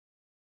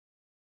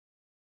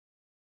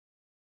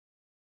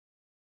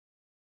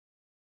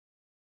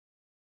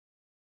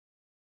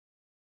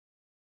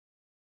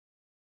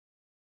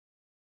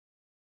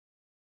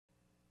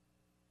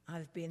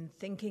I've been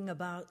thinking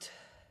about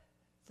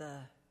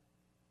the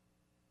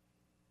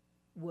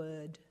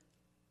word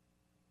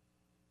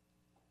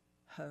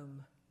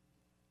home.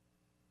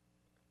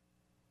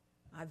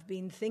 I've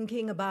been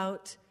thinking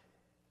about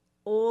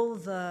all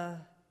the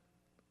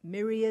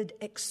myriad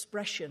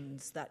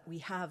expressions that we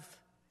have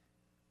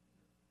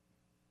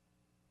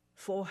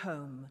for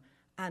home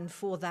and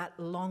for that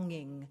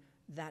longing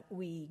that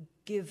we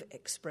give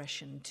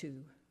expression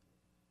to.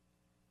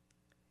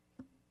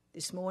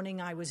 This morning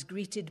I was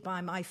greeted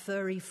by my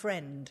furry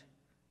friend,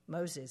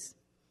 Moses.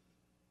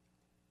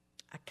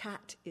 A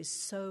cat is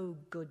so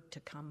good to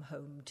come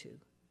home to.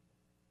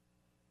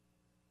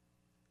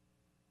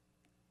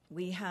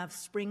 We have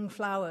spring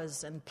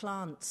flowers and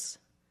plants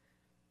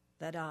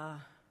that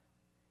are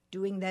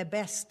doing their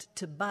best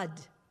to bud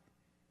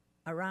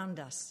around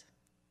us.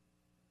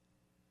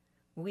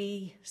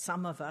 We,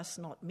 some of us,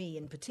 not me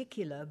in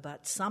particular,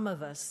 but some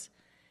of us,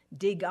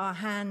 dig our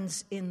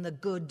hands in the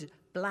good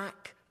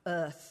black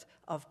earth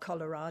of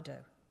Colorado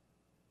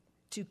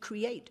to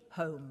create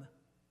home.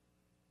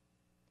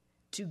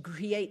 To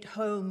create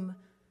home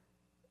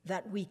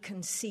that we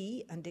can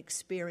see and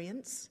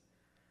experience,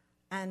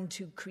 and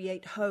to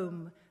create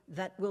home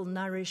that will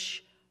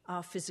nourish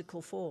our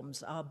physical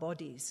forms, our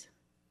bodies.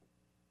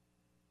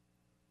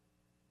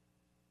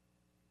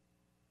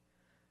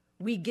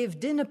 We give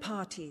dinner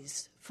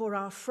parties for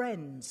our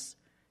friends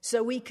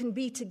so we can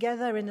be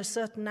together in a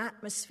certain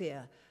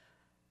atmosphere.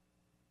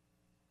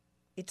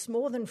 It's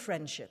more than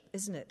friendship,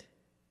 isn't it?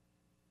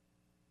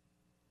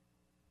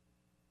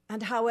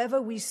 And however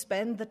we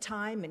spend the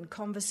time in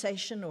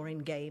conversation or in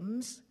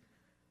games,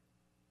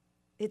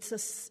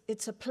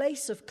 it's a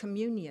place of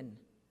communion.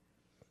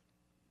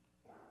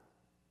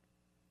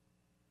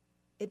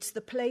 It's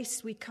the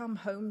place we come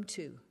home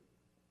to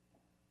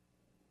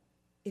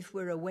if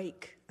we're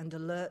awake and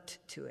alert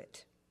to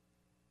it.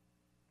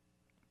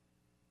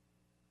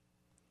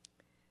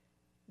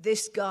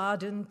 This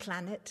garden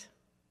planet,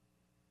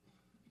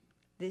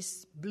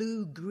 this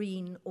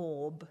blue-green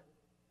orb,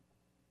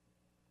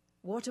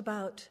 what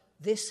about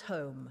this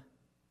home?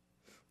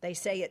 They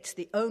say it's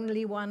the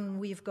only one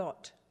we've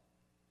got.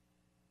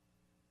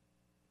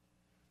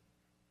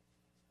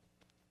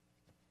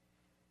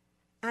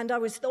 And I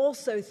was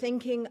also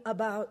thinking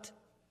about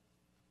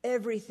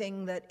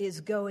everything that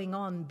is going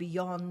on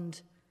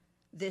beyond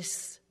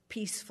this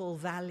peaceful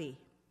valley.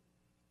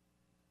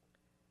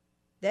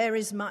 There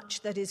is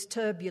much that is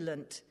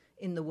turbulent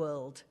in the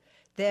world.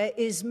 There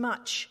is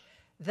much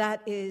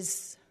that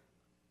is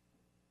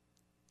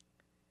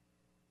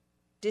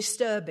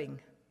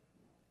disturbing,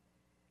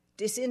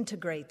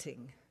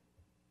 disintegrating,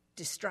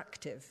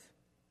 destructive.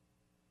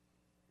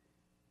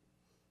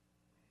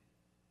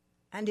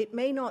 And it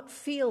may not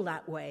feel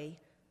that way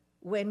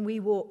when we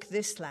walk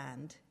this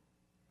land,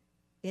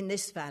 in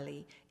this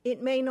valley.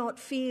 It may not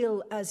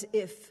feel as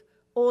if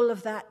all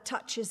of that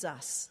touches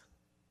us.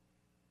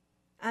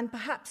 And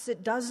perhaps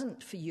it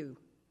doesn't for you.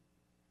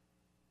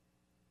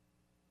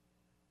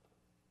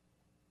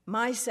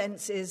 My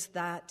sense is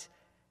that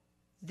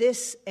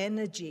this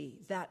energy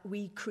that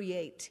we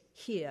create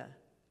here,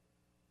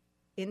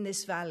 in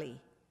this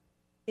valley,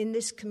 in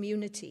this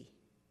community,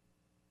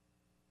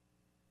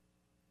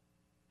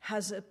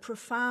 has a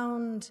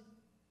profound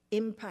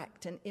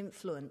impact and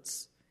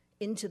influence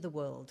into the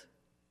world.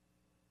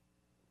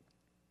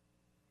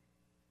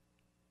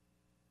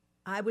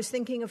 I was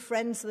thinking of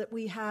friends that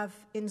we have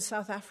in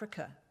South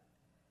Africa,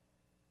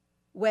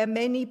 where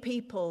many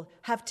people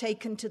have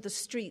taken to the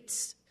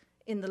streets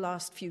in the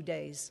last few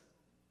days.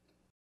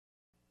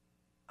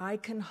 I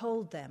can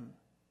hold them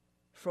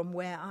from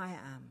where I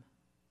am.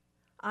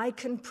 I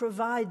can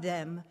provide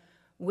them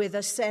with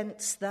a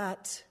sense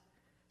that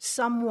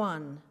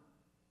someone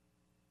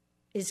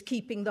is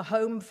keeping the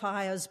home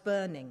fires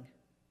burning.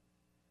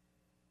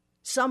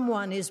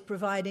 Someone is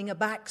providing a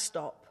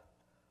backstop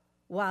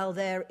while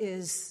there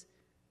is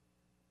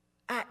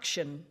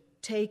action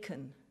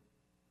taken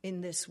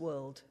in this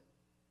world.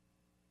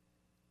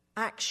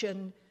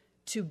 Action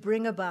to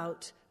bring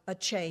about a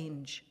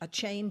change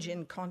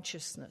in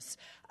consciousness,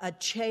 a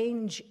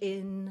change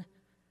in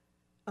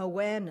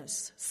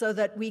awareness, so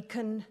that we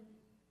can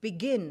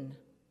begin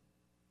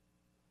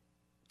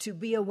to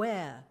be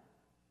aware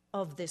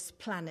of this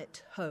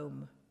planet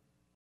home.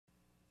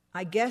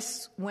 I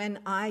guess when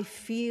I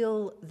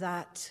feel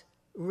that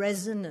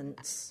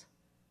resonance,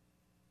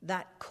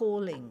 that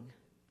calling,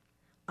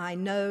 I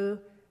know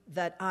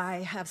that I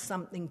have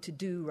something to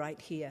do right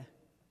here.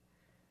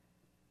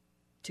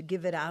 To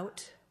give it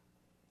out,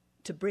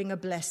 to bring a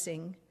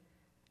blessing,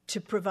 to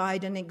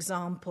provide an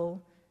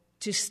example,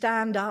 to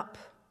stand up,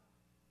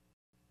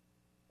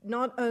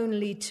 not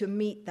only to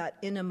meet that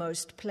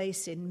innermost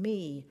place in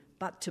me,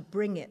 but to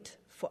bring it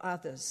for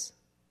others,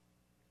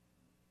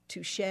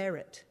 to share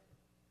it.